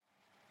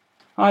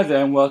Hi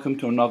there and welcome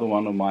to another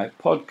one of my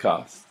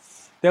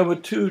podcasts. There were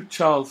two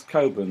Charles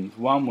Cobans.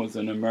 One was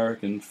an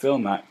American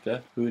film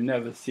actor who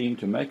never seemed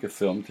to make a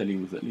film till he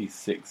was at least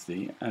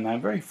 60, and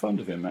I'm very fond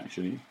of him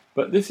actually.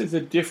 But this is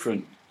a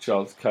different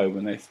Charles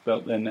Coban. They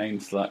spelt their name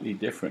slightly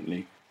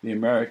differently. The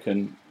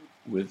American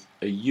with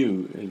a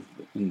U is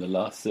in the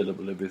last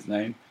syllable of his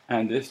name,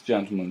 and this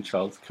gentleman,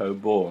 Charles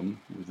Coburn,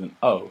 with an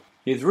O.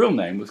 His real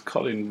name was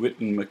Colin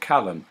Whitten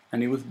McCallum,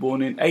 and he was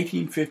born in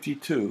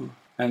 1852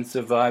 and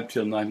survived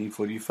till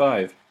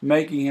 1945,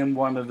 making him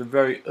one of the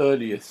very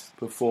earliest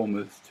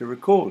performers to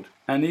record.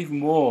 And even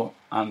more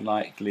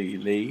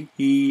unlikely,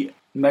 he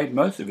made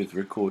most of his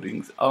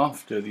recordings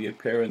after the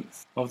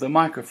appearance of the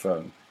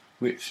microphone,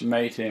 which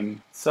made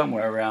him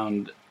somewhere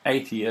around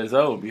 80 years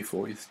old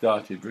before he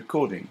started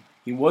recording.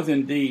 He was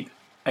indeed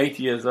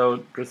 80 years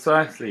old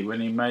precisely when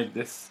he made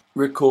this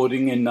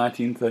recording in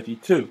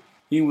 1932.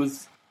 He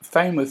was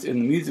famous in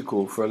the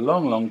musical for a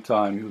long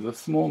time. He was a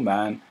small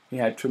man. He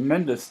had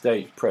tremendous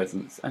stage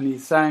presence, and he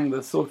sang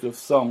the sort of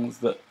songs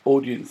that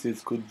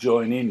audiences could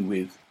join in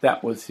with.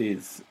 That was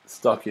his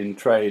stock in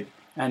trade,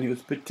 and he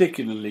was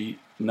particularly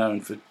known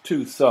for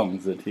two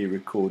songs that he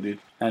recorded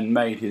and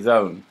made his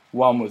own.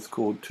 One was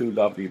called Two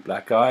Lovely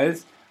Black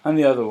Eyes, and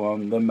the other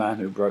one, The Man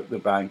Who Broke the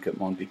Bank at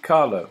Monte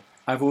Carlo.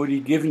 I've already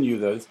given you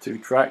those two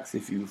tracks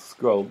if you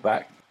scroll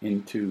back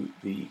into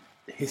the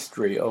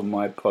history of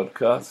my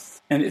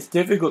podcasts, and it's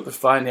difficult to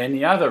find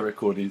any other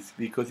recordings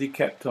because he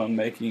kept on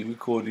making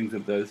recordings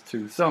of those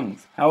two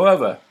songs.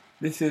 However,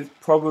 this is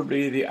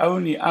probably the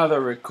only other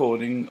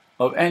recording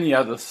of any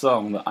other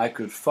song that I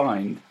could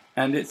find,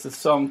 and it's a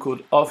song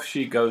called Off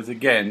She Goes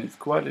Again. It's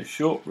quite a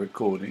short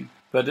recording,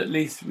 but at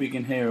least we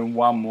can hear him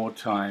one more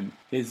time.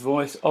 His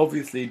voice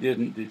obviously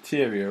didn't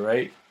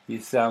deteriorate. He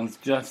sounds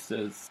just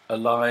as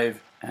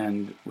alive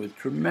and with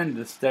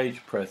tremendous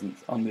stage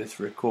presence on this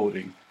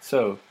recording.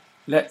 So,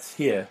 let's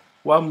hear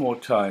one more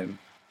time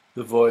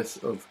the voice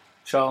of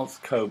Charles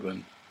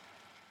Coban.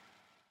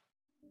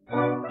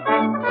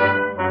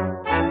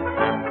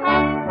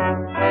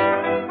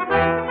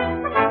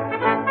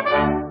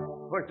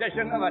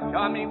 Possession of a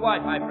charming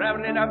wife, I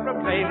proudly enough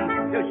proclaim,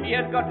 though she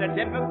has got a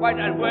temper quite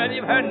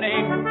unworthy of her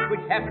name,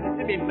 which happens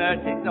to be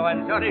mercy, so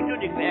I'm sorry to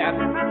declare.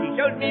 She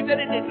shows me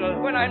very little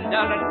when I'm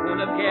dull and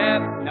full of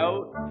care.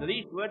 No, the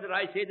least word that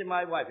I say to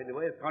my wife in the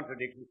way of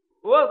contradiction,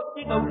 off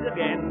she goes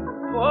again,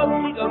 off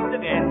she goes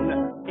again.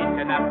 It's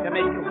enough to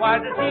make you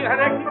wild to see her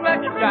acting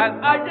like a child.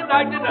 I should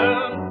like to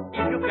know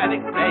if you can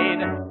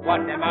explain what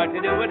am I to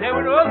do with her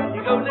when off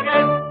she goes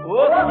again,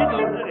 off she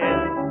goes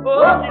again,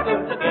 off she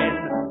goes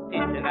again.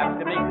 It's enough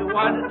to make you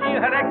want to see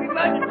her acting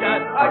like a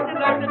child. I should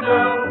like to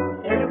know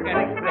if you can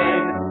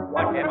explain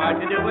what am I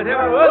to do with her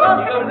when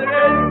she goes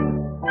again.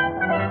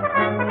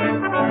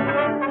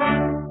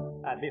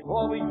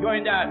 Before we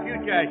joined our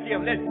future, she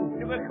have lessons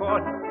to a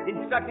course,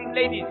 instructing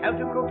ladies how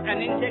to cook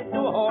an insect to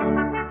a horse.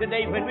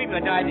 Today when we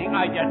were dining,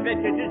 I just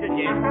ventured to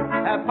suggest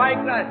her pie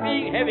glass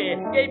being heavy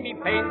gave me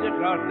pains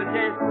across the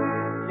chest.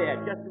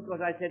 There, just because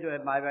I said to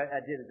her, my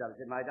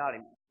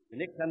darling, the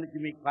next time that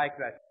you make pie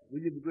crust, will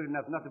you be good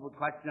enough not to put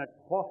quite so much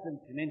horse and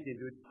cement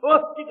into it?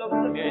 Off she goes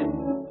again.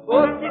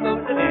 Off she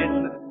goes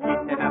again.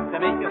 It's enough to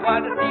make you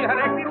want to see her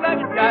acting like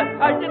a child.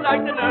 I should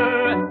like to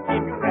know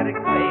if you can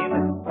explain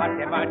what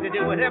am I to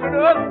do with her?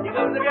 Off she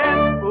goes again.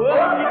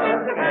 Off she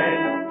goes again.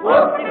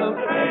 Off she goes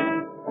again.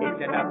 It's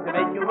enough to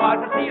make you want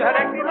to see her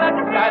acting like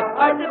a child.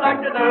 I should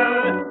like to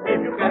know if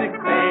you can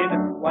explain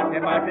what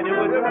am I to do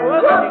with her?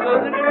 Off she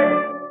goes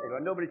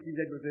again. Nobody seems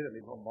able to do it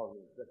before model.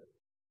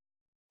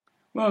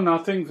 Well, now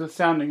things are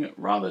sounding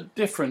rather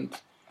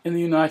different in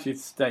the United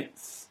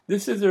States.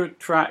 This is a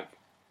track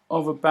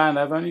of a band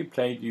I've only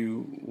played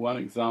you one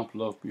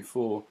example of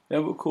before. They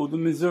were called the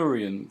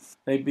Missourians.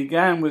 They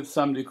began with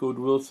somebody called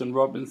Wilson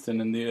Robinson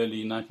in the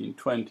early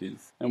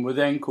 1920s and were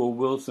then called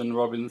Wilson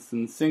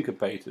Robinson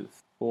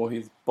Syncopators, or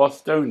his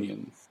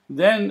Bostonians.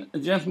 Then a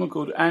gentleman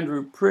called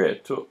Andrew Preer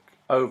took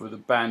over the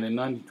band in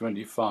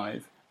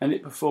 1925, and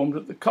it performed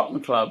at the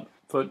Cotton Club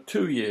for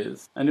 2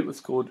 years, and it was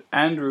called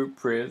Andrew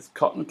Preer's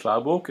Cotton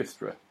Club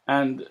Orchestra.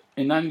 And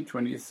in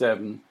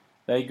 1927,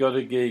 they got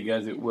a gig,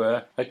 as it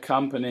were,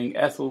 accompanying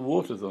Ethel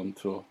Waters on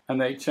tour.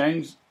 And they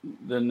changed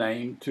the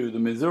name to the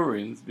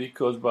Missourians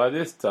because by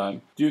this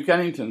time, Duke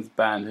Ellington's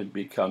band had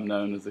become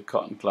known as the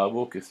Cotton Club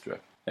Orchestra.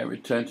 They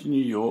returned to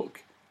New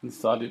York and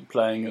started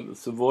playing at the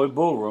Savoy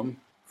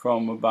Ballroom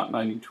from about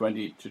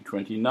 1920 to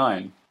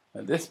 29.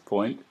 At this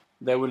point,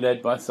 they were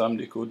led by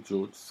somebody called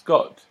George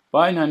Scott.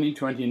 By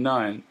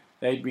 1929,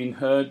 they'd been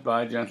heard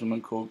by a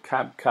gentleman called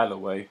Cab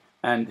Calloway,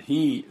 and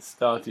he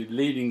started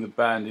leading the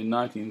band in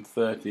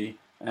 1930,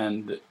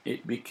 and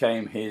it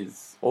became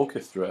his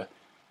orchestra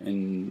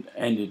and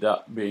ended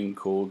up being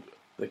called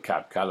the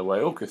Cab Calloway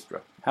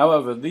Orchestra.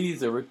 However,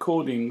 these are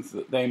recordings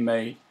that they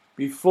made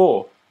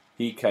before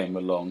he came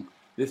along.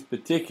 This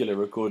particular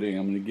recording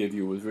I'm going to give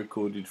you was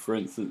recorded, for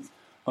instance,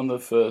 on the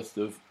 1st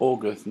of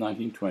August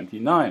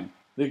 1929.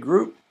 The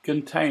group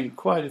contained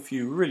quite a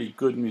few really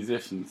good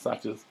musicians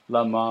such as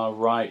Lamar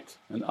Wright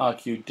and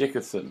R.Q.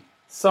 Dickerson.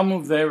 Some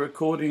of their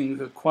recordings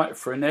are quite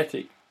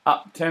frenetic,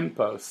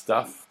 up-tempo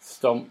stuff,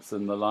 stomps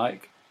and the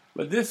like,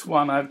 but this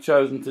one I've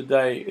chosen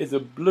today is a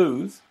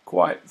blues,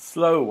 quite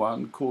slow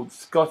one, called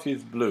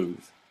Scottish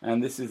Blues,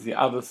 and this is the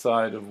other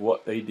side of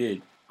what they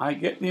did. I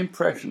get the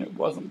impression it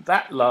wasn't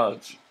that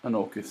large an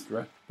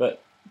orchestra,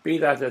 but be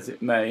that as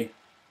it may,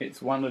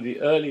 it's one of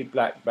the early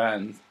black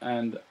bands,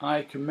 and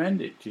I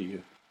commend it to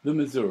you, the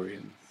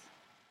Missourians.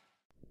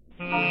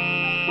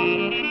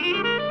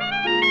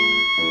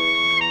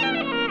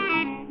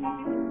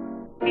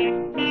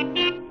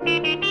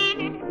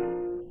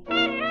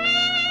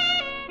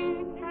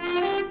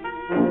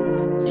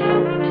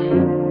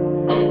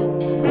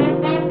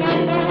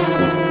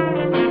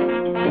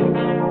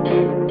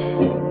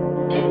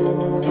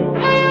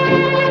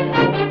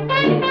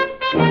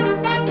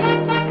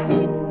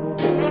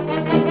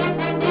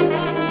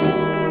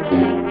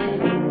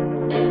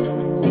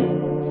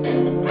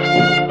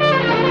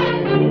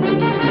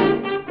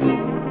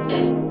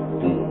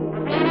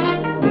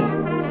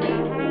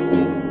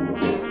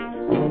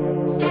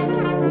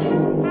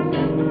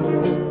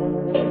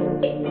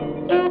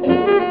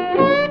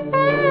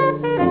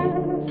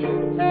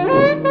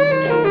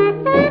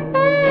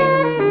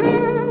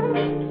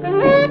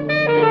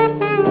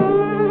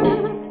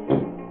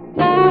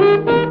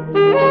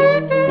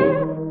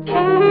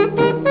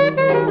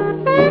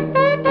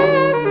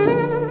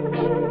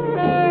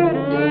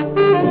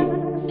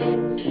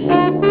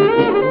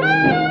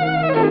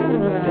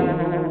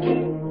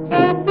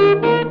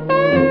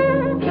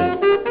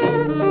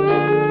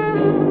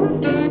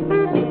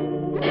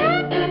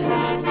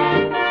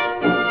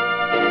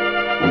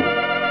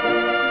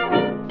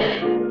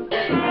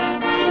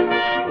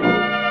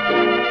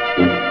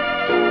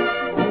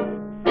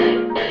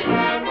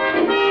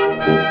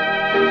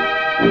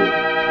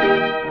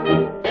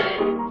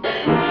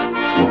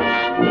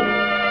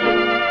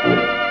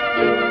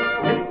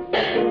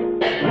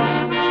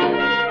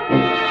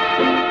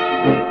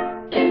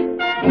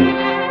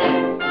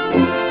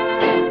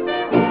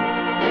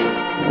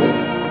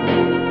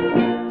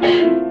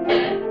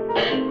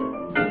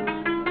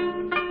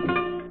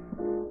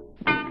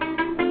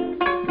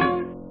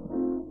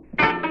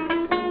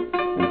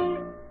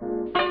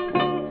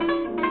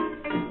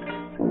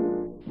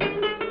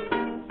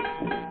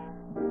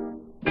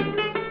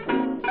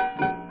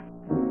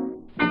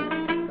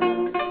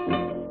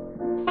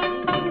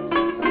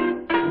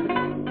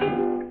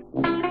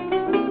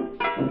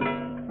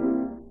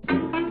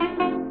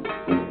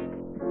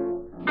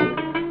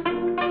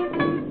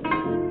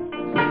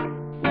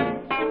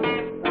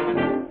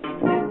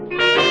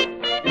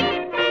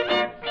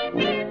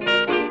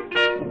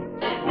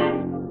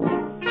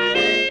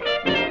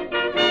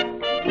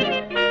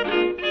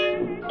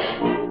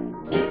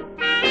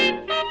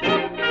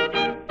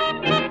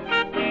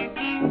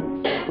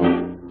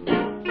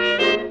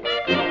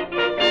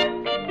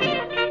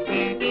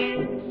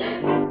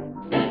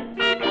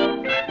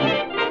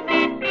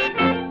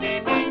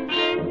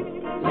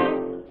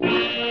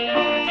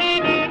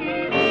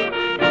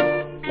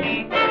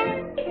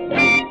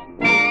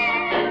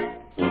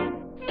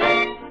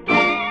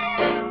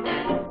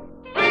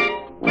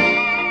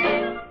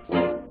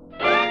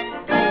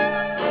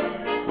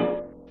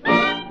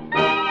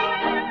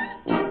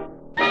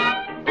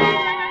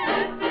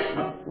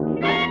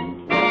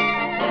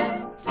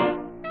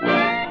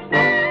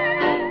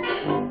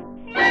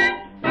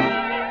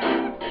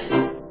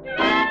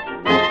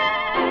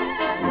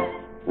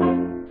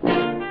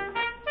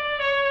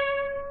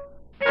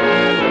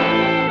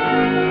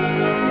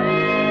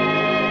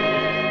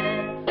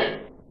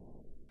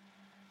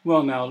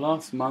 Well now,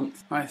 last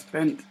month I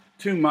spent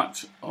too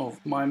much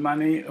of my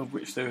money, of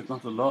which there is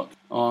not a lot,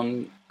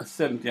 on a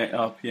 78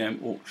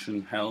 RPM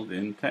auction held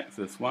in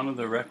Texas. One of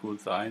the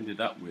records I ended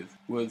up with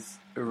was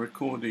a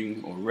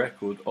recording or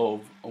record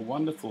of a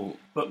wonderful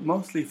but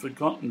mostly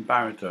forgotten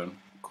baritone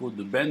called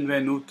the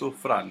Benvenuto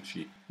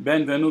Franchi.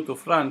 Benvenuto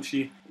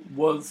Franchi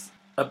was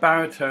a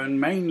baritone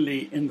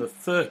mainly in the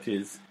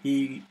 30s.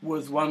 He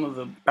was one of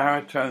the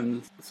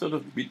baritones sort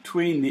of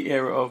between the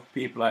era of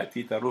people like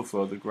Tita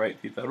Ruffo, the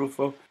great Tita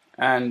Ruffo,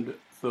 and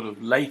sort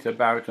of later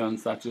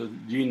baritones such as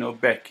Gino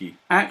Becchi.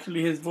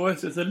 Actually, his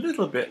voice is a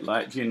little bit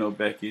like Gino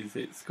Becchi's.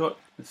 It's got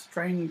a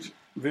strange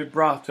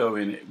vibrato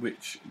in it,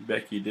 which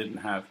Becchi didn't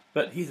have.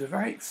 But he's a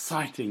very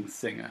exciting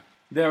singer.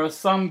 There are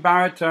some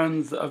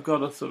baritones that have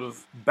got a sort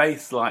of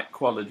bass-like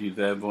quality to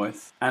their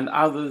voice, and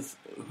others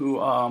who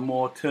are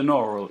more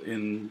tenoral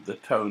in the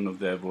tone of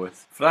their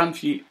voice.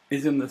 Franchi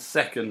is in the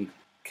second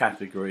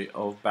category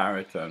of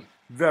baritone.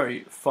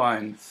 Very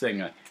fine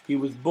singer. He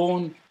was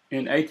born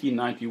in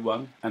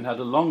 1891 and had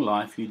a long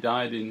life. He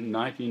died in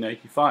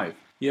 1985.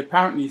 He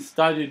apparently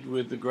studied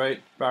with the great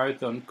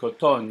baritone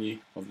Cottoni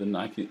of the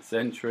 19th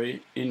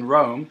century in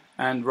Rome,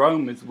 and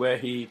Rome is where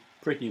he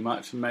pretty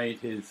much made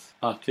his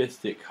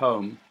artistic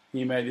home.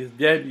 He made his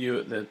debut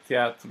at the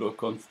Teatro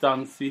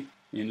Costanzi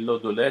in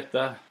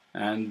Lodoletta,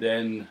 and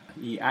then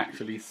he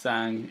actually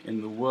sang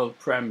in the world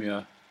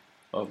premiere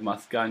of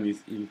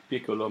Mascagni's Il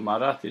Piccolo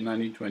Marat in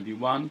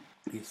 1921.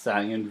 He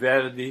sang in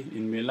Verdi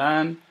in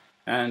Milan,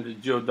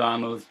 and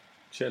Giordano's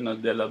Cena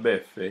della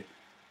Beffe,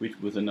 which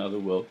was another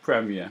world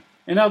premiere.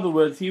 In other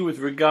words, he was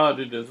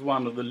regarded as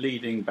one of the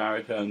leading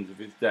baritones of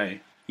his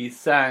day. He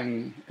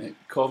sang at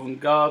Covent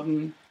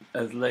Garden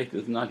as late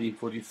as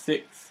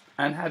 1946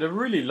 and had a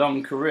really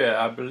long career.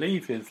 I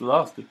believe his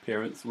last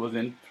appearance was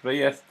in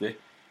Trieste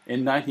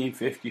in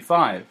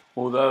 1955,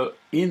 although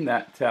in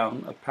that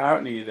town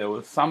apparently there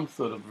was some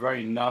sort of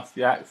very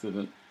nasty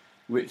accident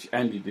which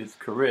ended his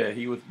career.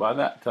 He was by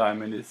that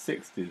time in his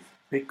 60s.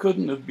 It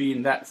couldn't have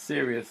been that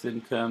serious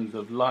in terms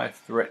of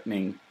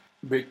life-threatening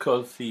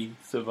because he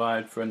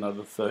survived for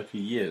another 30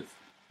 years.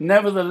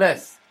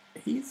 Nevertheless,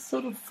 he's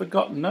sort of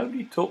forgotten.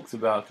 Nobody talks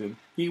about him.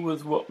 He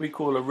was what we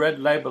call a red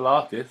label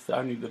artist.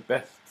 Only the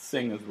best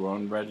singers were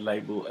on red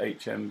label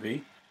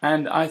HMV.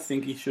 And I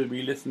think he should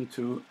be listened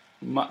to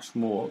much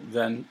more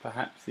than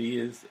perhaps he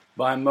is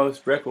by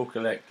most record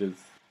collectors.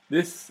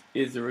 This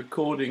is a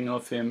recording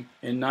of him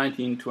in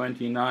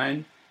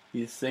 1929.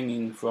 He's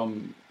singing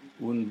from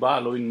Un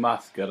ballo in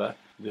maschera,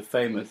 the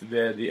famous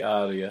Verdi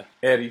aria,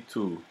 Eri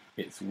tu.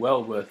 It's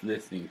well worth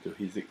listening to.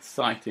 He's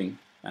exciting,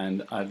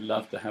 and I'd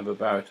love to have a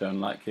baritone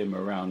like him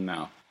around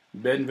now.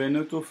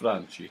 Benvenuto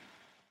Franci.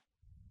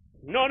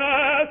 Non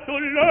è su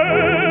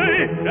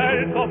lei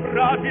nel suo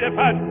fragile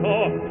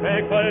petto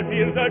e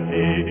colpir del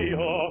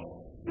Dio.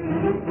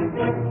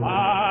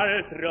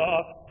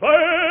 Altro,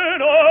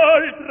 ben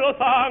altro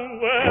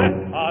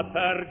sangue a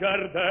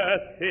terger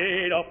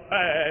destino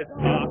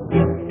festa.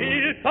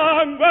 Il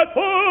sangue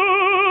tuo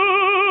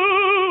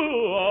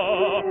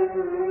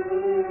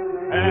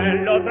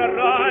e lo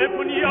terrà il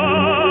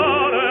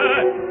pugnale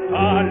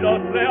allo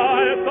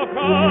sleal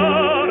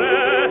toccare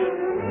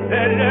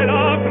delle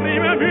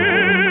lacrime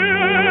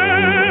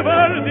mie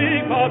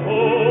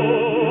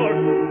benedicator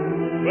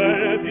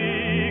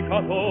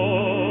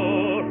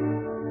benedicator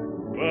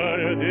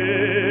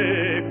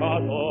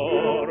benedicator.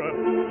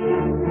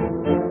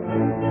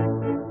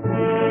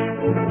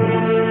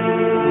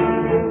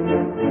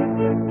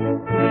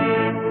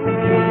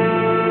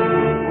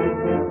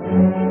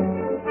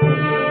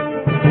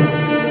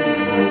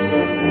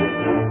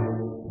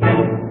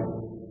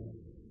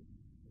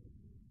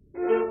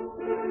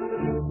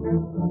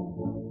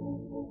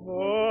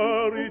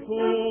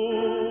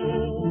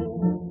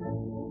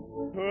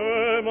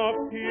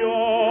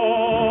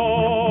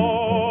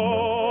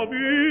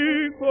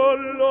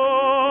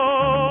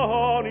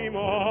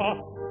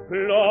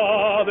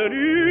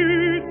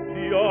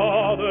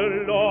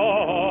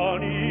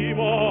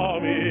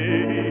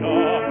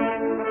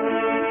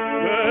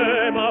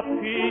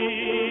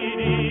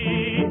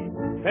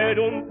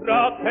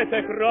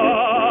 Te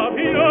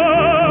gravina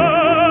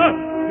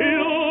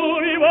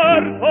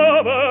l'universo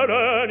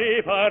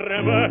veleni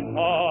per me,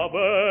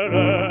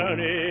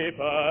 veleni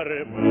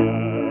per me.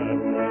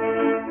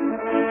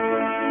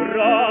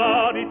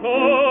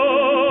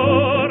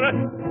 Traditor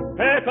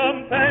e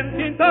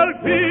contenti in tal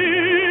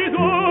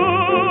viso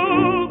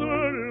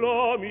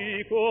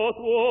dell'amico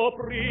tuo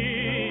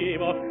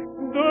prima,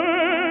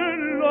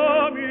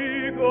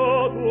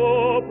 dell'amico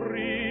tuo primo.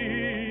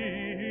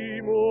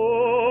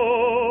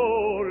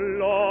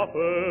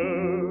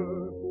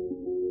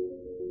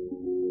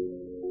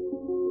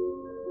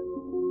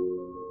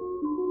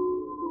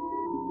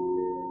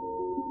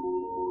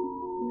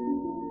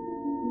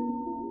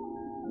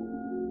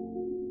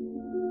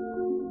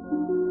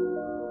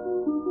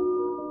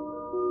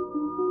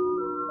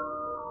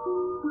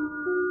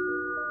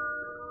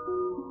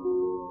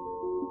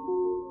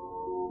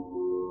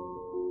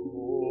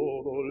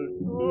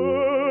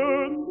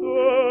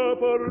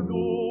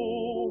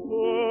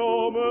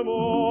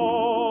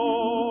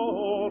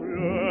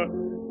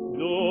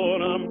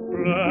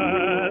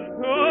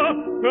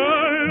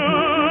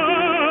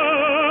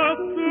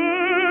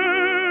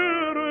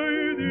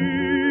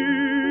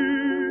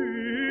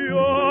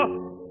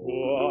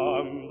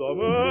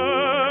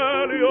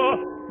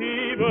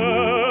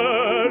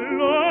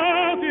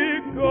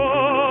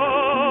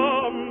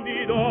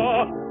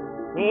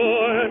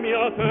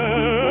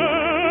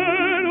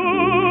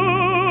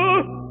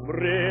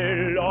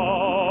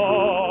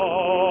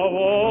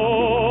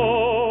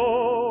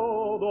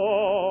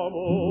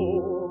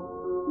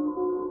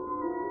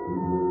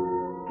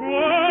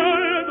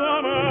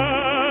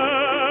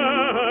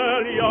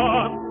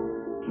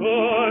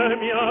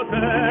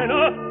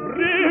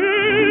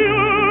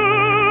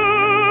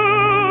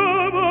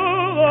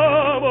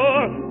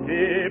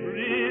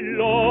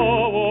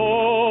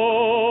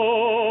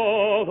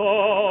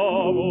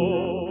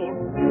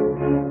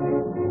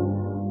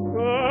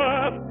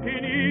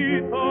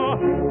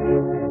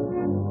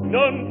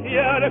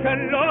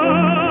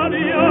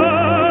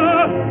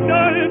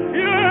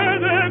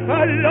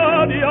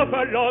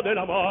 Quello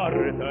della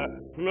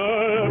morte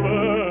ne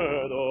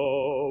vedo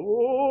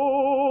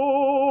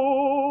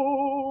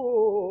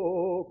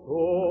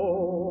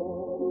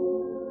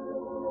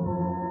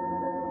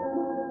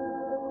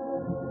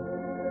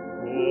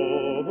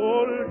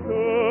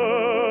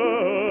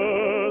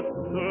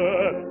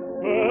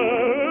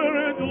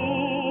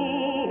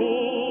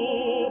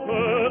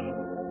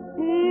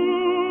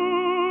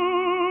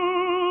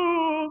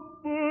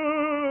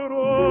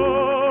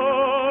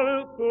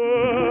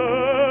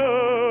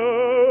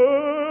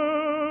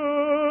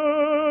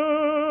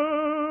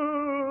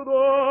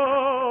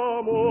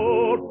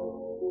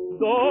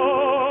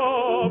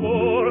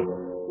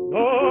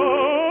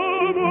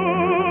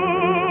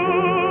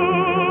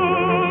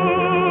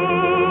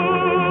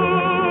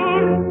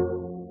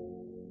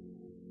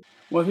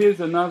Well, here's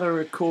another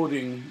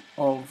recording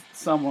of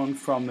someone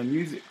from the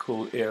music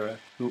hall era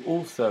who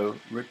also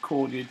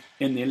recorded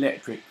in the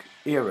electric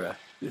era,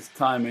 this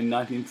time in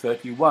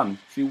 1931.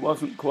 She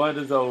wasn't quite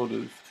as old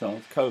as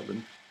Charles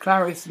Coburn.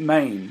 Clarice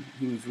Main,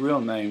 whose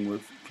real name was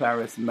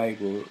Clarice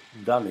Mabel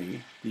Dulley,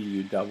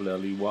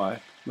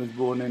 D-U-L-L-E-Y, was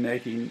born in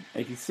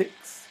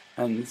 1886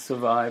 and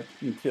survived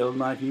until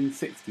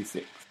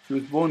 1966. She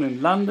was born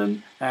in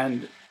London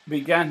and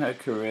began her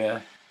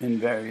career in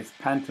various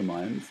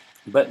pantomimes,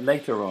 but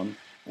later on,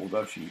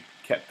 although she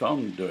kept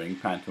on doing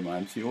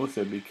pantomime, she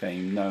also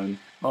became known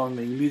on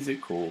the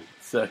music hall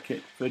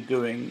circuit for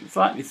doing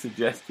slightly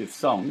suggestive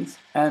songs,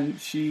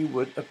 and she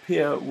would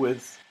appear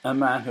with a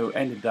man who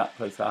ended up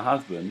as her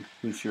husband,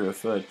 who she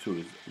referred to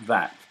as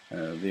That.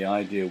 The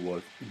idea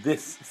was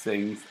this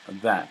sings,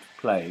 that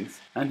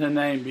plays, and her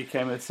name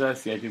became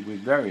associated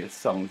with various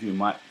songs, you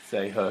might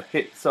say her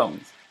hit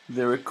songs.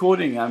 The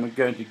recording I'm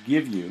going to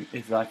give you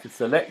is like a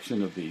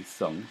selection of these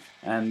songs,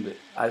 and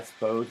I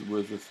suppose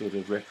was a sort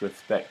of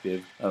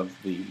retrospective of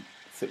the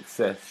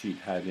success she'd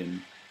had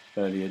in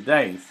earlier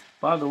days.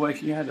 By the way,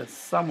 she had a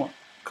somewhat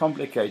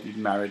complicated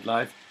married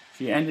life.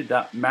 She ended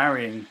up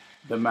marrying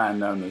the man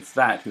known as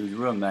That, whose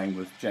real name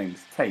was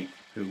James Tate,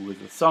 who was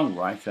a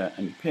songwriter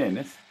and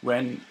pianist,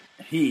 when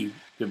he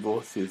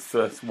divorced his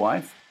first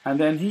wife, and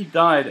then he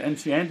died, and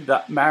she ended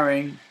up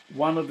marrying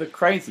one of the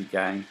Crazy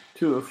Gang,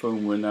 two of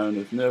whom were known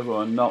as Nervo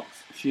and Knox.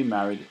 She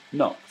married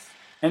Knox.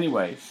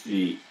 Anyway,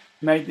 she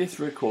made this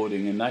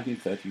recording in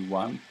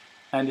 1931,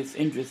 and it's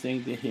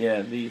interesting to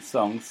hear these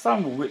songs,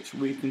 some of which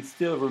we can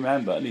still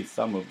remember, at least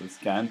some of us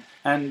can,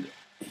 and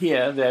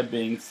here they're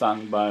being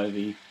sung by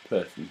the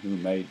person who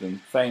made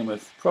them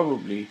famous,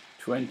 probably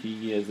 20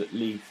 years at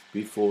least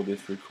before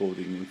this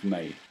recording was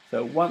made.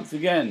 So once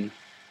again,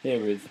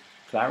 here is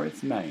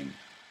Clarice Main.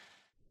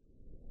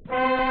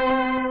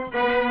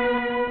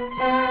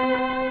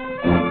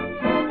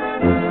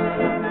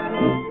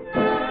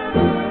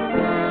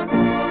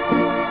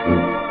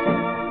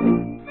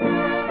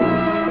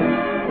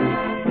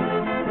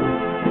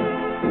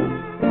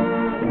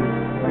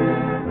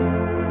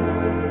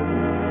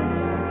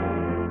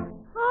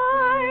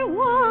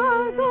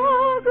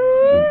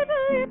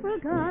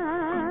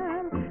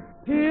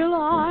 Till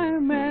I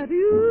met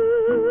you,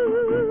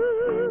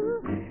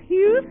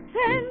 you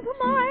sent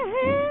my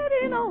head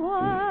in a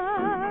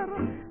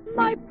whirl,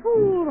 my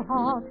poor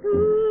heart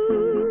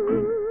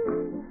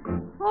too.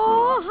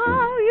 Oh,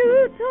 how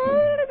you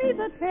told me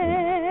the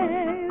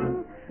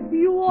tale,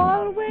 you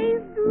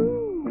always do.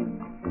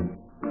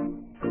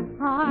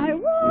 I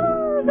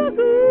was a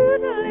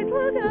good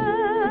little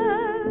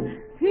girl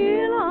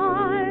till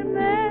I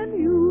met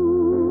you.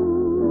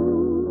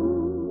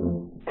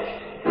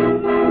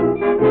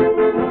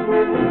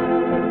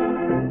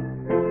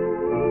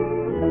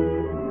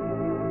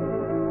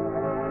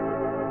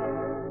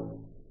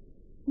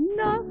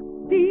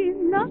 Nutty,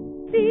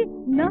 nutty,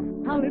 nut,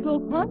 a little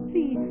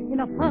pussy in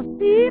a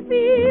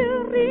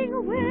pussy-fearing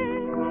way.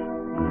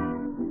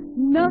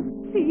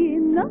 Nutty,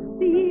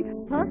 nutty,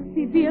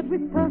 pussy beard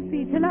with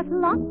pussy till at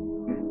last,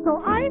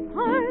 so I've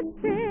heard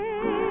say.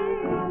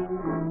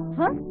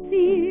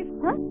 Pussy,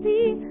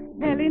 pussy,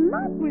 fell in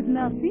love with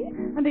Nussy,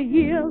 and a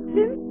year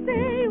since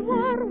they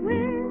were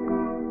wed.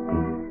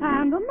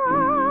 And now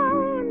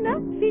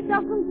Nussy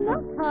doesn't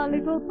nut her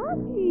little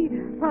pussy,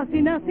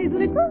 pussy nuts his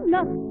little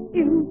nut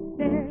instead.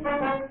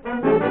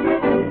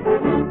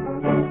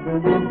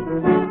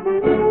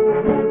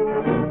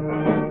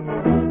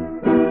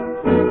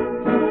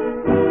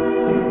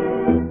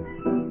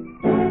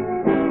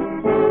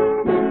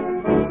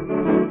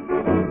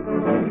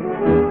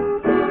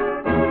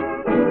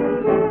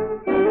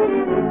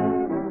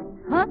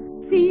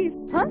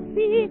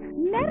 Pussy,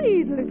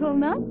 married little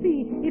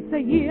Nussy, it's a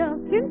year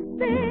since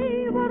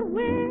they were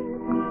wed.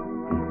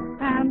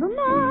 And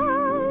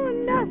now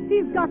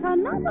Nussy's got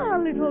another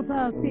little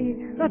pussy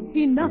that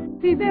she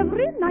nusses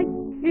every night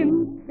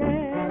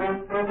instead.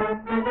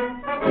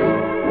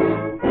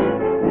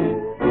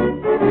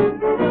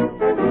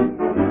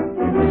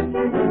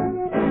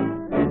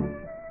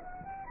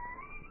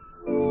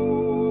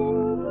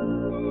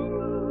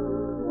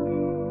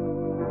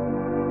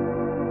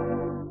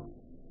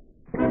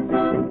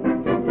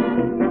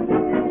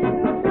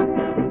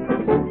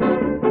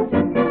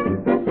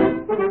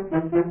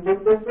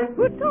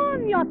 Put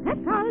on your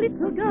pepper,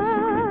 little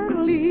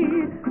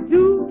girlie,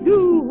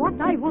 do what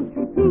I want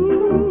you to.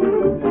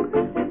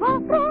 Far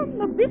from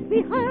the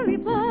busy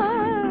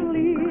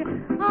hurly-burly,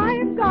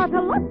 I've got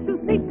a lot to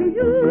say to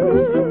you.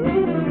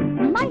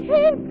 My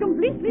head's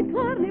completely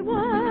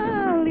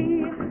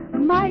twirly-whirly,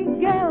 my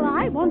girl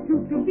I want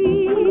you to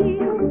be.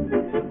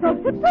 So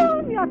put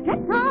on your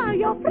teta,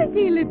 your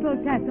pretty little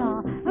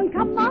teta, and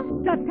come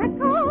after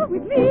teta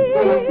with me.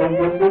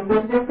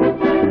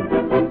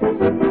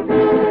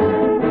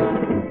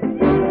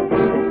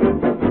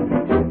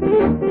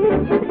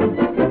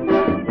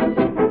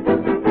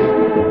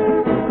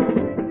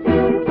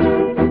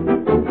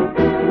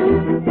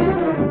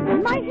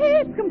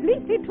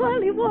 twisty,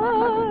 twirly,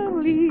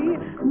 whirly.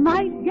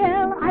 My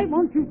girl, I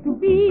want you to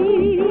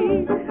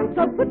be.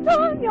 So put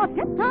on your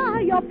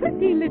teta, your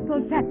pretty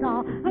little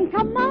teta, and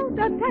come out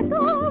and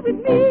teta with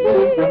me.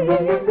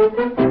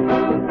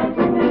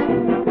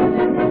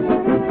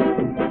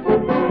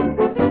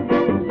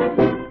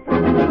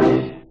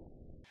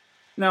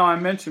 Now, I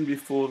mentioned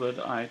before that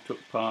I took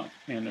part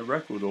in a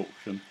record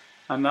auction.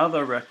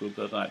 Another record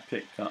that I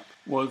picked up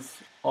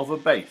was of a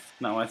bass.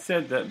 Now, I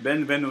said that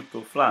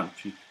Benvenuto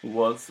Franchi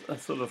was a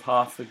sort of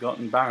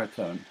half-forgotten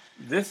baritone.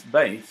 This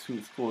bass,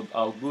 who's called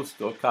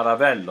Augusto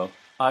Caravello,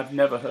 I've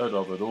never heard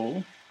of at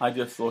all. I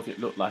just thought it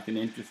looked like an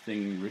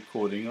interesting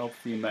recording,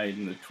 obviously made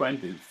in the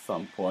 20s at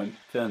some point.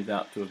 Turns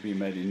out to have been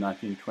made in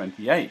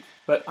 1928.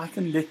 But I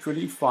can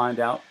literally find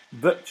out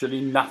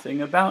virtually nothing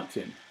about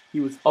him. He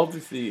was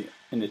obviously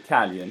an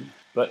Italian,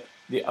 but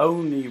the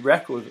only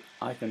record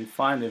I can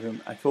find of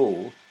him at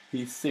all,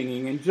 he's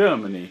singing in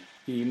Germany.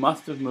 He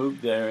must have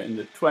moved there in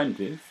the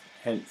 20s,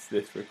 hence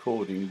this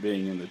recording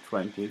being in the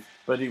 20s,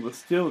 but he was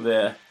still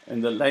there in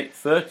the late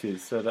 30s,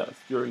 so that's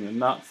during the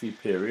Nazi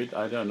period.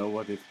 I don't know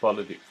what his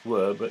politics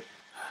were, but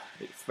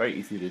it's very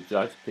easy to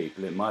judge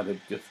people. It might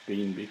have just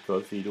been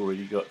because he'd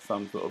already got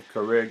some sort of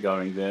career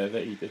going there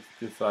that he just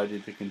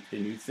decided to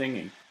continue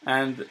singing.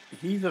 And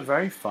he's a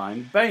very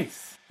fine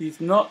bass. He's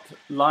not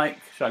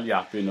like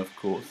Shalyapin, of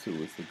course, who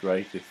was the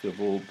greatest of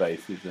all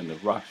basses and a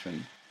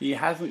Russian. He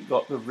hasn't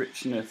got the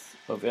richness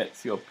of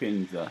Ezio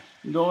Pinza,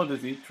 nor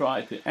does he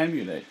try to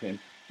emulate him.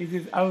 He's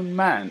his own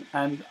man,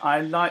 and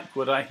I like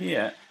what I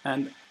hear,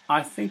 and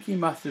I think he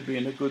must have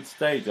been a good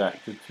stage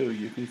actor too.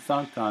 You can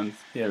sometimes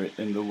hear it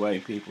in the way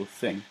people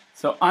sing.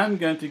 So I'm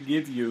going to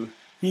give you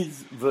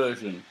his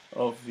version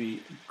of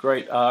the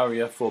great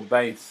aria for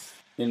bass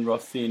in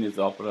Rossini's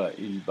opera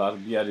Il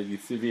Barbiere di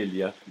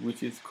Siviglia,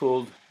 which is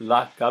called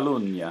La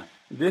Calunnia.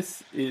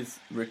 This is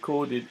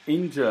recorded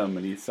in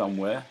Germany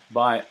somewhere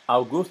by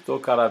Augusto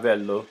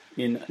Caravello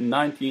in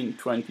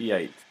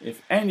 1928.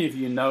 If any of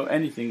you know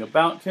anything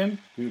about him,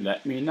 do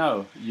let me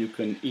know. You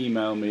can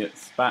email me at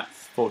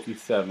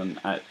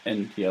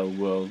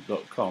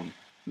spats47@ntlworld.com.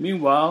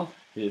 Meanwhile,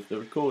 here's the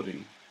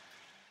recording.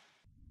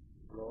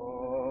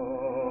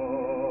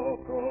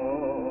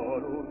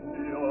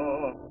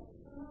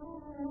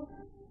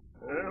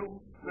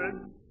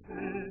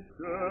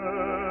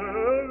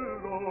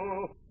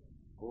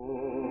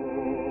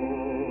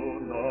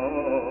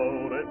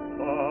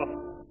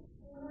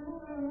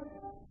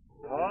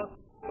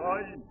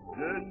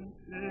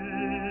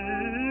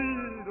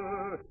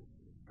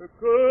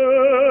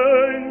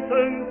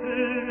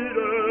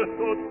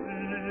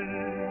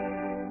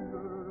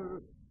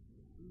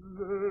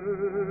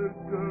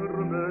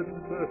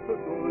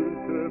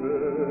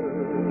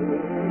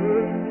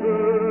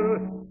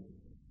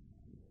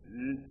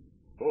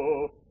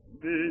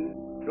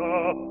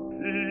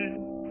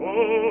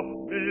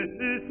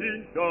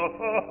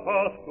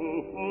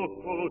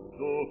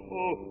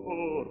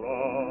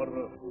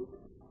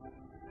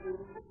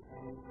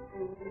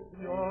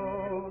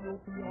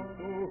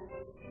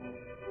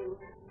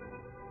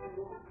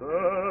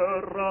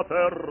 Terra,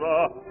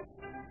 terra,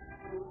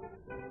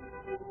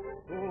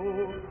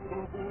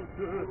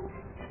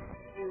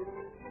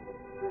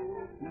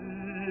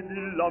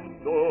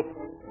 sibilando,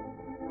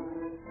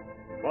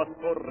 va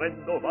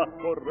correndo, va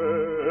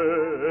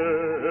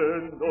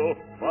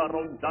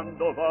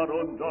rondando,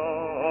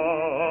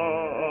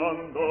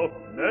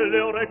 nelle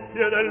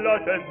orecchie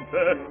della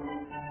gente.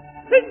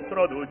 Si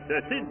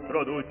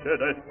introduce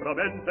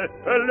destramente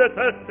nelle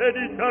teste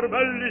di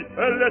cervelli,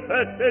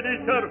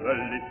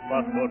 fa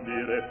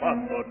sortire, fa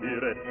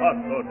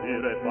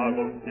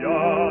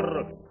gonfiar.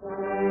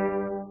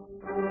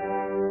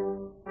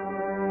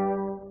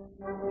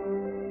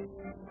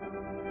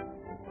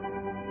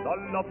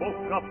 Dalla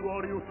bocca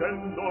fuori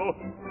uscendo,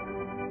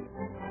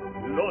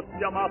 lo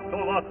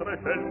schiamazzo va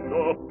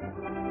crescendo,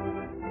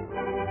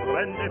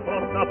 prende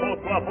forza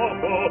poco a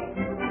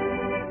poco.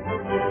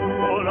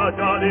 Vola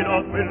già di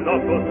notte il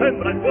loco,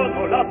 sembra il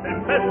fuoco la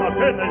tempesta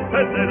che nel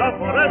sede la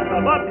foresta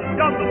va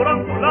fischiando,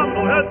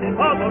 brontolando e si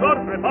fa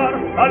dolor crepar.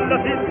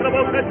 Alla sinistra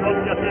bocca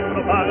soffia, si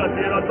propaga,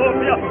 si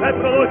raddoppia e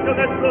produce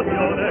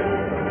un'esplosione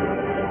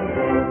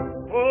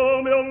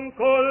come un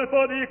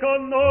colpo di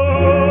cannone,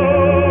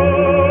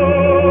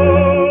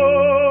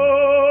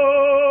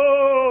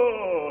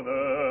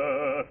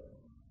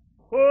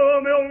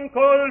 come un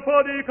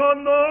colpo di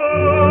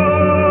cannone.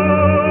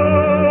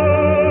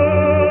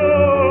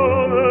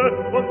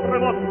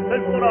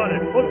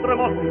 Un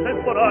tremosso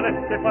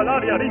temporale, che fa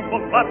l'aria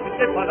rimpomparsi,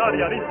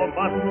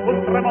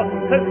 un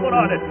tremosso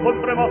temporale, che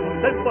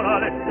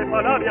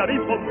fa l'aria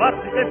rimpompar.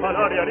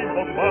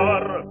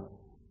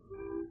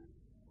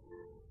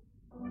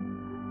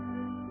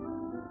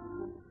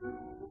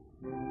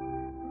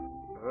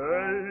 E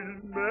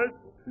il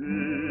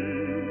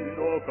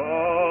mettino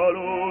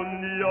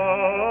calunniato,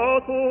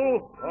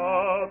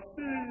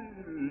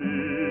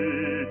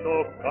 affilito,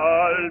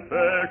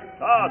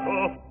 calpestato,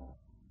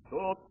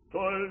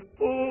 sotto il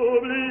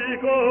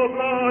pubblico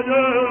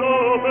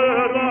flagelo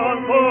per la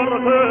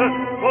sorte,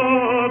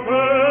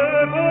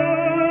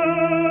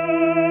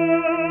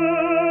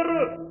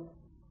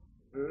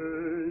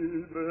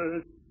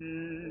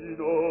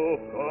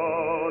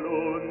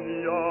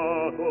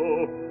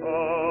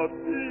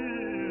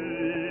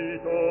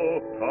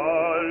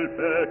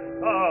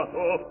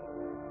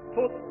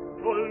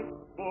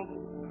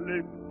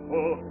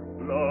 Lippo,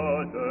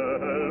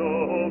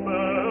 flagello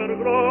per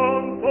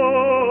gran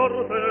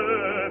sorte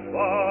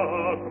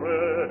fa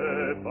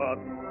crepar.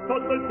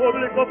 Sotto il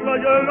pubblico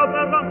flagello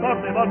per gran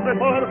sorte va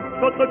crepar.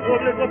 Sotto il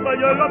pubblico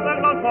flagello per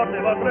gran sorte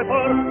va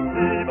crepar.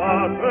 Si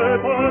va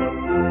crepar.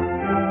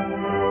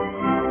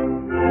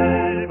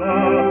 Si va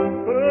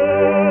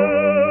crepar.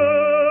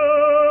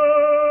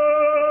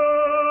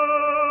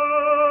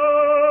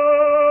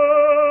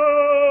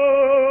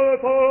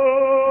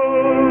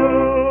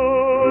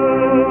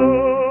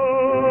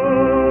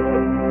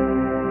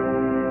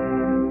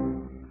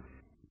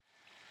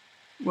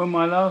 Well,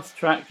 my last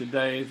track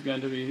today is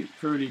going to be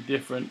truly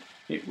different.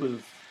 It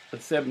was a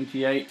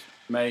 78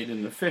 made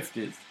in the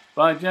 50s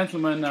by a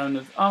gentleman known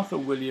as Arthur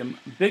William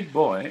Big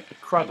Boy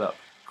Crudup.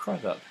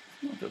 Crudup,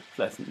 not a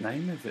pleasant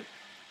name, is it?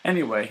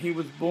 Anyway, he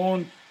was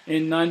born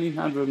in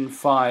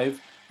 1905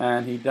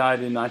 and he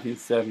died in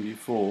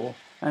 1974,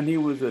 and he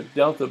was a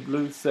Delta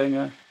blues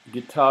singer,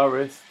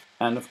 guitarist,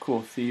 and of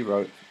course he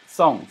wrote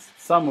songs,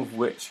 some of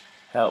which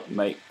helped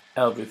make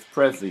Elvis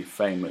Presley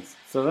famous.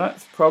 So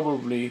that's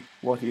probably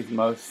what he's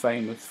most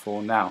famous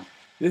for now.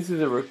 This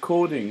is a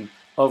recording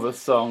of a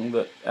song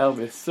that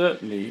Elvis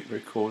certainly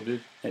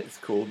recorded. It's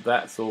called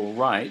That's All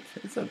Right.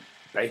 It's a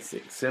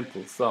basic,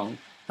 simple song,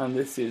 and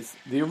this is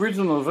the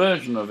original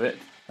version of it,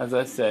 as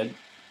I said,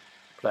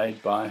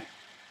 played by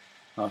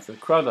Arthur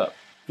Crudup.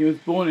 He was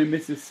born in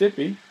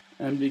Mississippi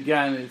and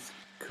began his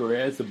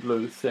career as a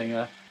blues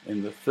singer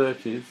in the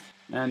 30s,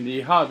 and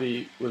he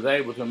hardly was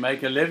able to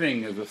make a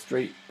living as a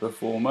street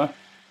performer,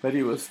 but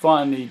he was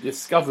finally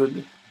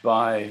discovered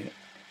by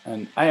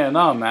an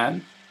A&R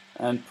man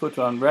and put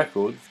on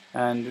records,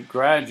 and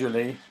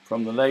gradually,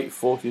 from the late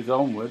 40s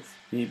onwards,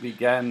 he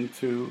began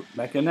to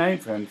make a name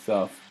for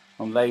himself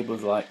on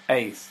labels like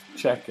Ace,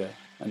 Checker,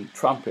 and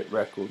Trumpet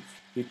Records.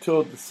 He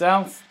toured the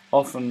South,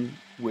 often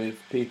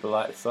with people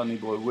like Sonny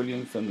Boy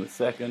Williamson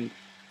II,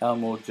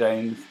 Elmore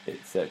James,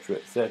 etc.,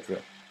 etc.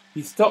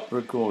 He stopped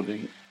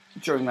recording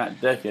during that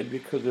decade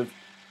because of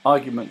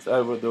arguments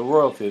over the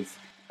royalties,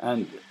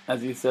 and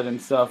as he said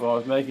himself, I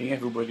was making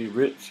everybody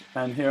rich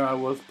and here I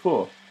was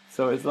poor.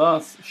 So his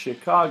last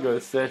Chicago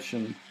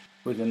session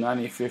was in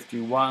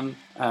 1951,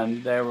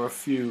 and there were a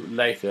few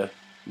later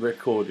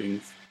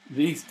recordings.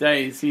 These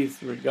days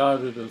he's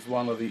regarded as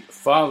one of the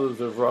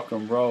fathers of rock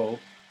and roll,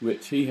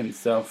 which he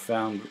himself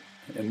found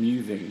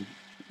amusing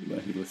when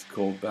he was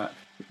called that.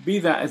 Be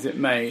that as it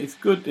may, it's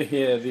good to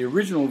hear the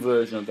original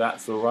version of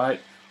That's All Right,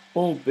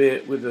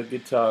 albeit with a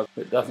guitar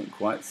that doesn't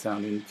quite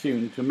sound in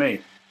tune to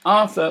me.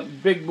 Arthur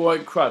Big Boy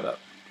Crudup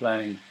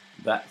playing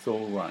That's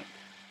All Right.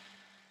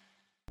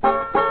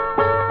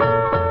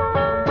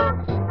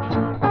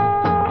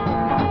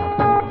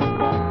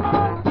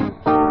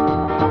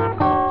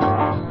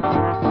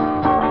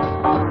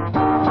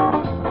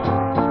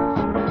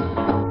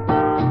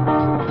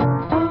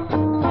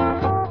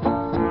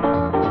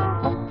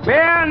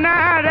 Well,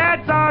 now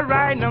that's all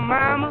right, now,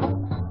 Mama.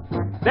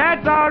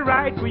 That's all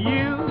right for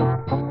you.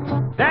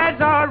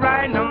 That's all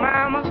right, now,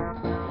 Mama.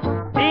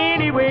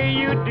 Any way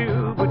you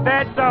do, but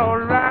that's all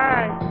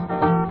right.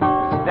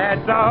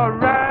 That's all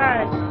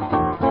right.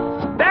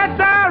 That's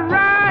all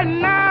right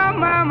now,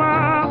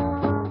 Mama.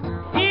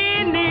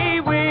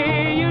 Any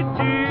way you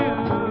do.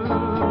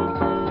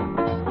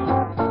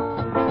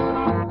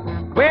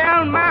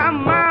 Well, my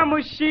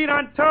mama, she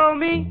done told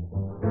me,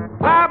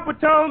 Papa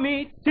told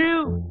me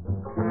too.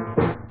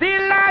 The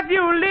life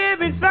you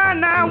living, son,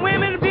 now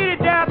women be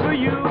the death for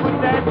you,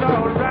 but that's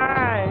all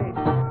right.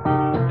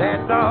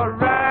 That's all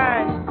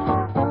right.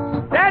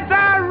 That's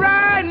all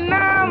right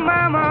now,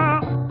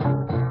 Mama.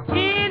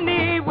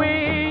 Any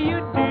way you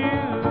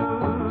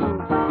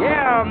do.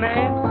 Yeah,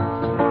 man.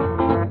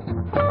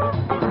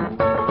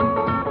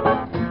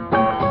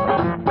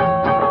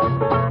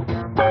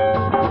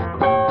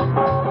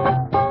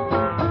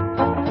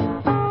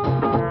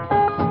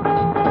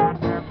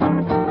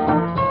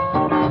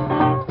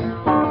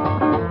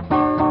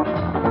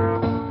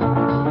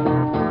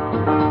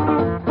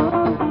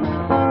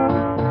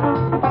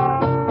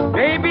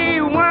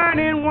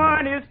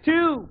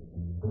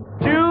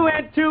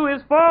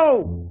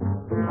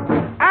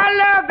 I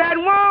love that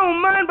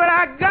woman, but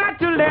I got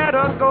to let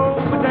her go.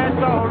 But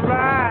that's all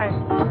right.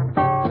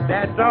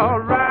 That's all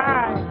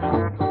right.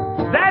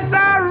 That's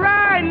all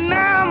right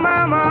now,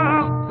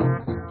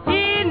 Mama.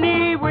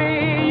 Any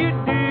way you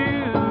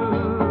do.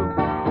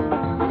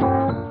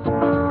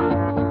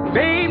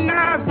 Babe,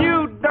 now if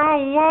you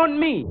don't want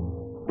me,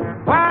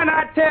 why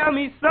not tell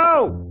me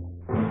so?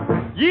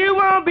 You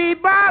won't be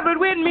bothered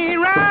with me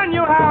around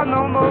your house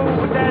no more.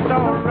 But that's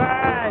all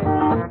right.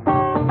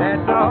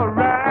 That's all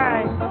right.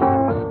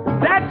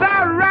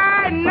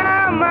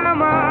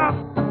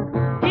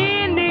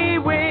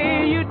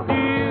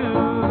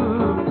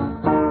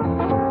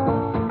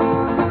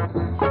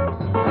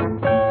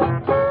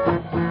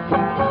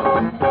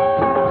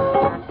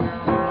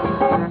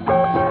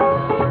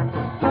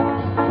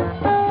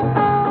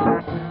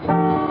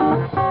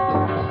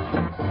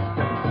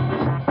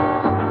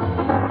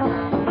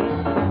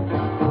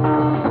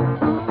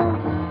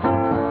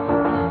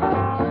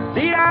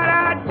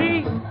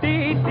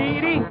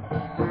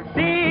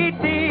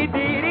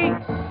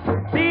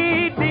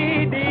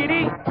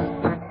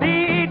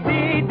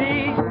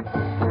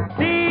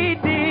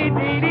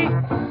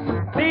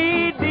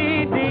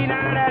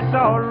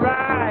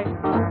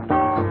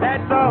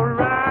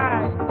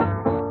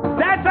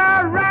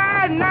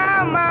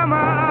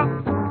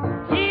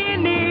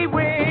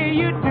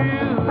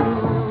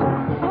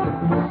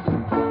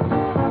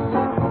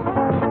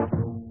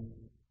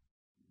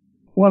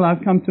 Well,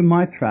 I've come to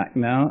my track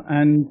now,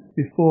 and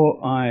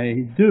before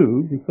I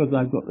do, because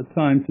I've got the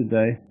time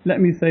today, let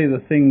me say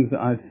the things that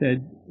I've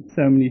said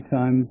so many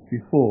times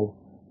before.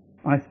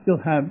 I still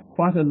have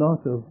quite a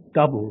lot of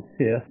doubles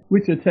here,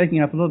 which are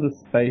taking up a lot of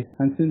space,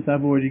 and since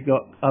I've already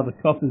got other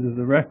copies of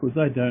the records,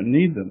 I don't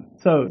need them.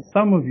 So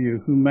some of you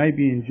who may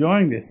be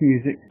enjoying this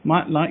music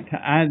might like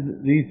to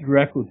add these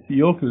records to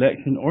your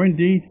collection, or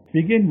indeed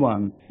begin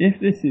one. If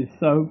this is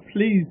so,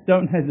 please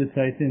don't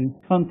hesitate in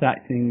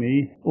contacting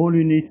me. All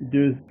you need to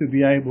do is to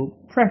be able,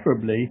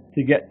 preferably,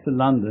 to get to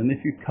London.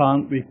 If you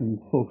can't, we can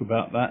talk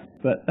about that,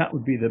 but that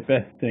would be the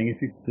best thing if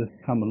you could just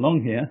come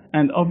along here.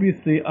 And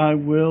obviously I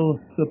will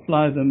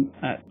supply them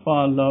at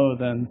far lower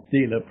than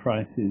dealer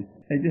prices.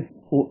 They just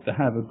ought to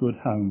have a good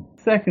home.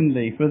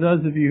 Secondly, for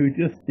those of you who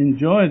just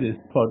enjoy this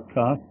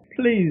podcast,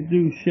 please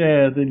do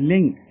share the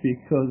link,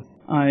 because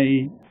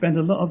I spend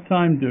a lot of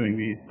time doing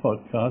these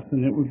podcasts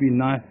and it would be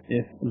nice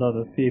if a lot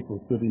of people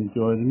could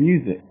enjoy the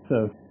music.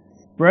 So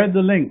spread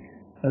the link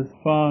as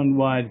far and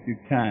wide as you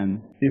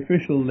can. The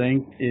official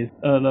link is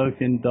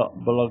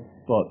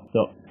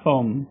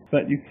earlokin.blogspot.com,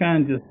 but you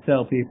can just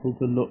tell people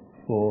to look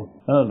for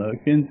Earl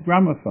Okin's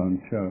Gramophone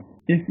Show.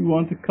 If you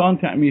want to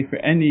contact me for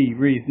any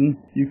reason,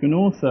 you can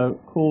also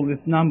call this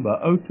number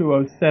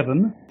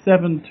 0207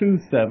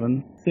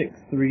 727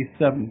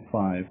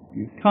 6375. What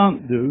you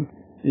can't do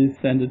is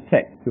send a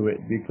text to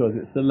it because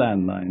it's a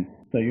landline.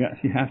 So you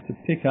actually have to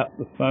pick up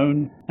the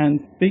phone and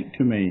speak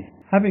to me.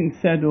 Having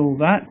said all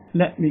that,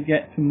 let me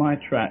get to my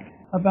track.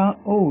 About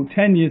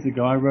 10 years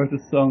ago I wrote a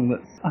song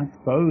that's, I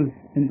suppose,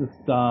 in the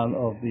style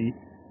of the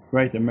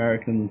Great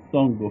American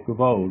Songbook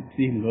of old. It's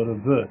even got a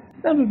verse.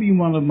 It's never been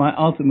one of my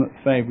ultimate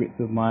favourites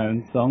of my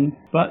own songs,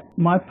 but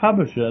my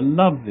publisher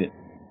loves it,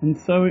 and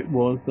so it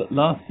was that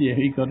last year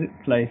he got it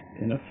placed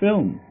in a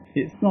film.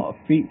 It's not a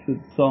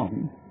featured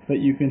song, but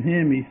you can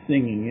hear me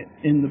singing it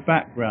in the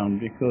background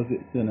because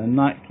it's in a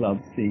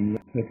nightclub scene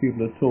where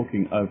people are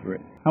talking over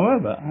it.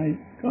 However, I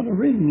got a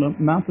reasonable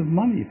amount of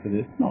money for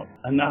this, not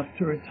enough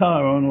to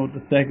retire on or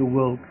to take a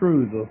world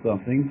cruise or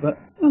something, but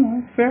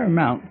a fair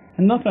amount.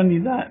 And not only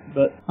that,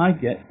 but I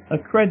get a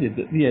credit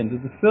at the end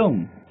of the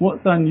film.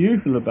 What's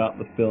unusual about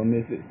the film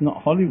is it's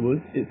not Hollywood,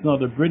 it's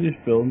not a British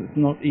film, it's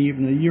not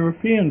even a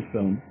European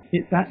film.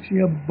 It's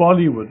actually a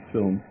Bollywood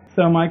film.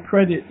 So my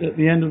credit at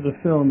the end of the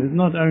film is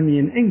not only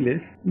in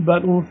English,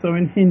 but also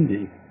in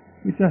Hindi,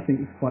 which I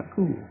think is quite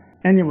cool.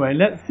 Anyway,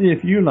 let's see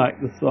if you like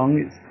the song.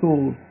 It's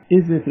called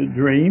Is It a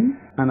Dream?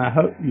 And I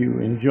hope you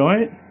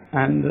enjoy it.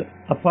 And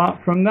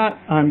apart from that,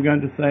 I'm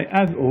going to say,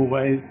 as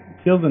always,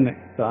 till the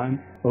next time,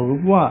 au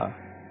revoir.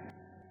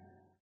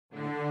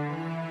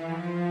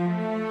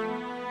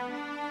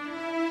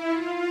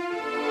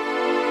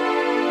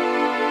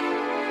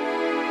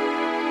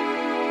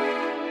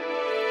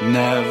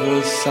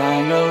 Never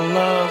sang a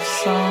love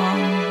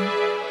song,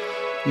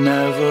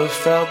 never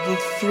felt the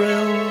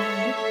thrill,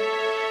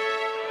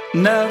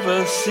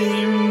 never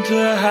seemed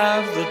to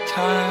have the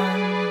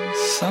time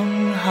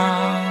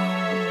somehow.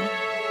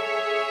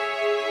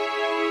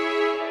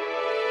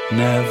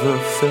 Never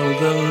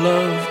filled a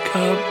love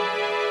cup,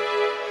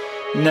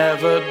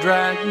 never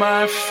drank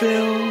my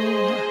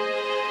fill,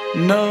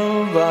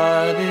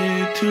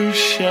 nobody to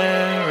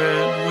share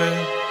it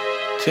with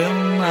till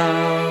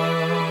now.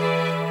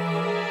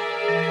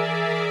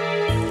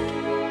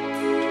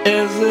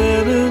 Is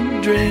it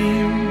a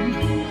dream?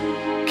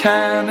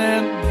 Can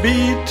it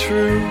be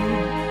true?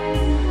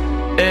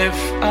 If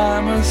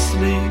I'm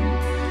asleep,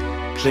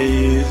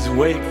 please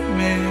wake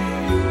me.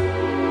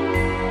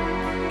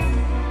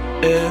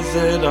 Is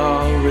it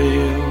all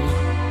real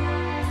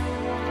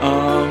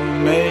or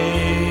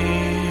make-believe?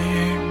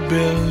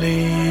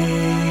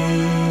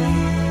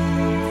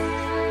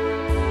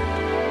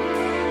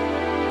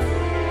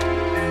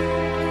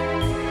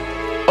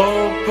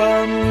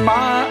 Open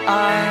my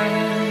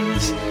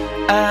eyes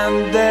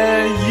and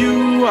there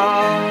you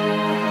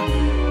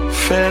are,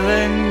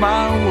 filling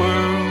my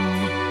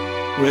world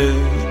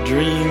with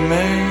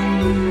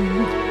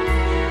dreaming,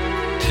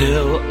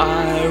 till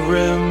I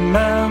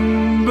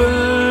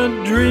remember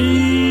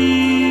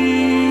dreams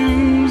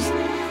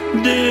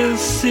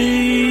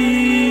deceive.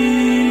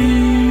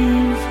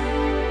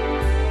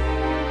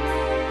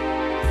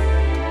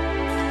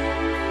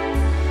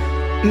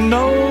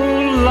 No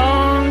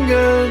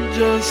longer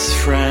just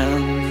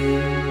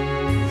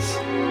friends,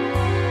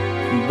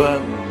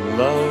 but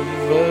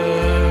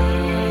lovers.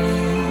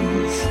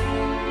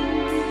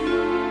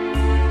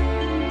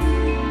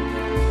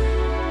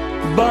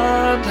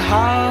 But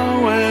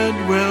how it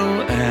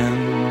will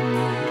end,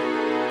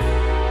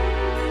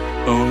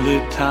 only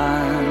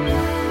time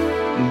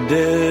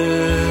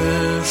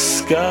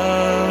discovers.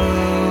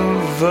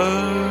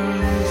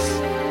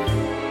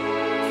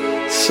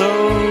 So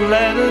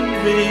let it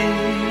be.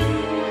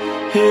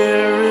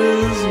 Here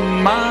is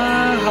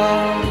my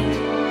heart.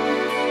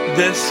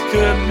 This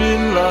could be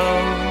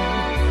love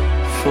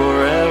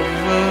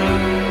forever.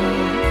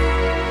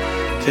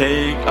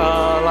 Take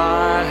all I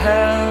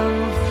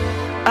have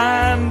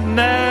and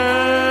never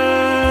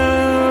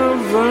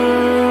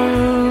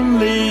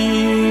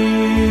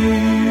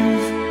leave.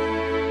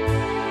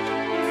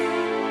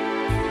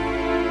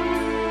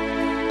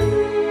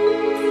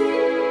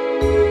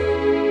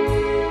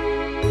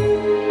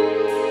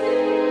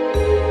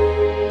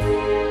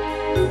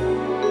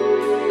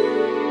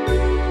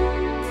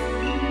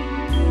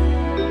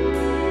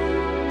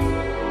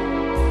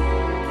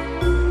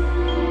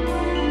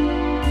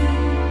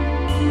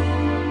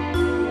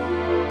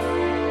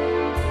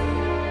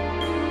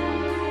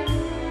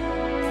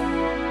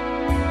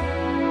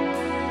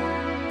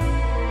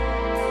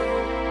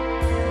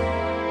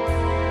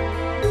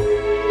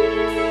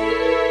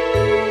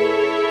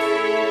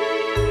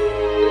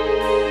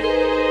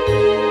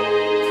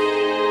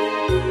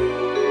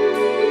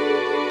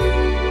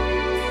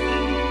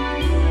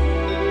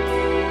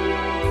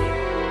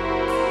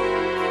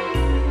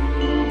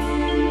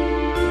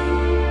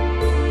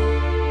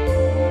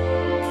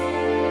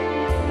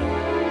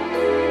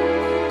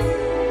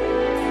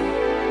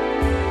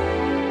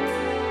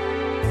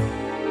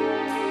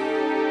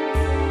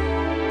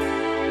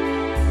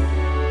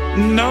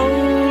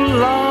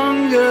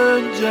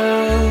 were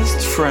just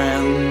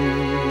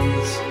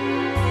friends,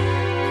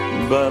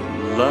 but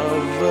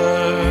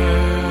lovers.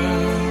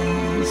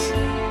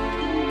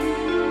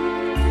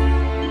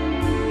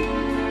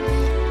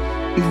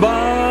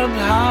 But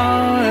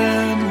how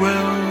it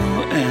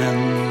will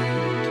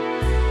end,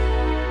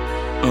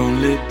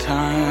 only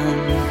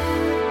time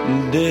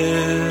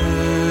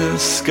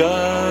discovers.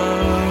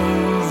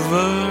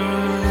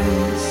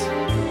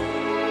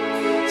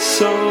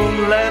 So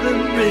let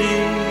it be.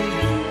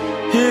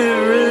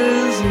 Here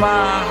is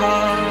my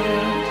heart.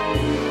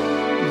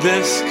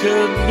 This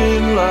could be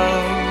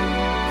love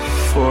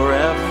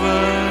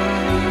forever.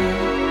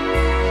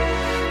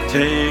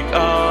 Take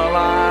our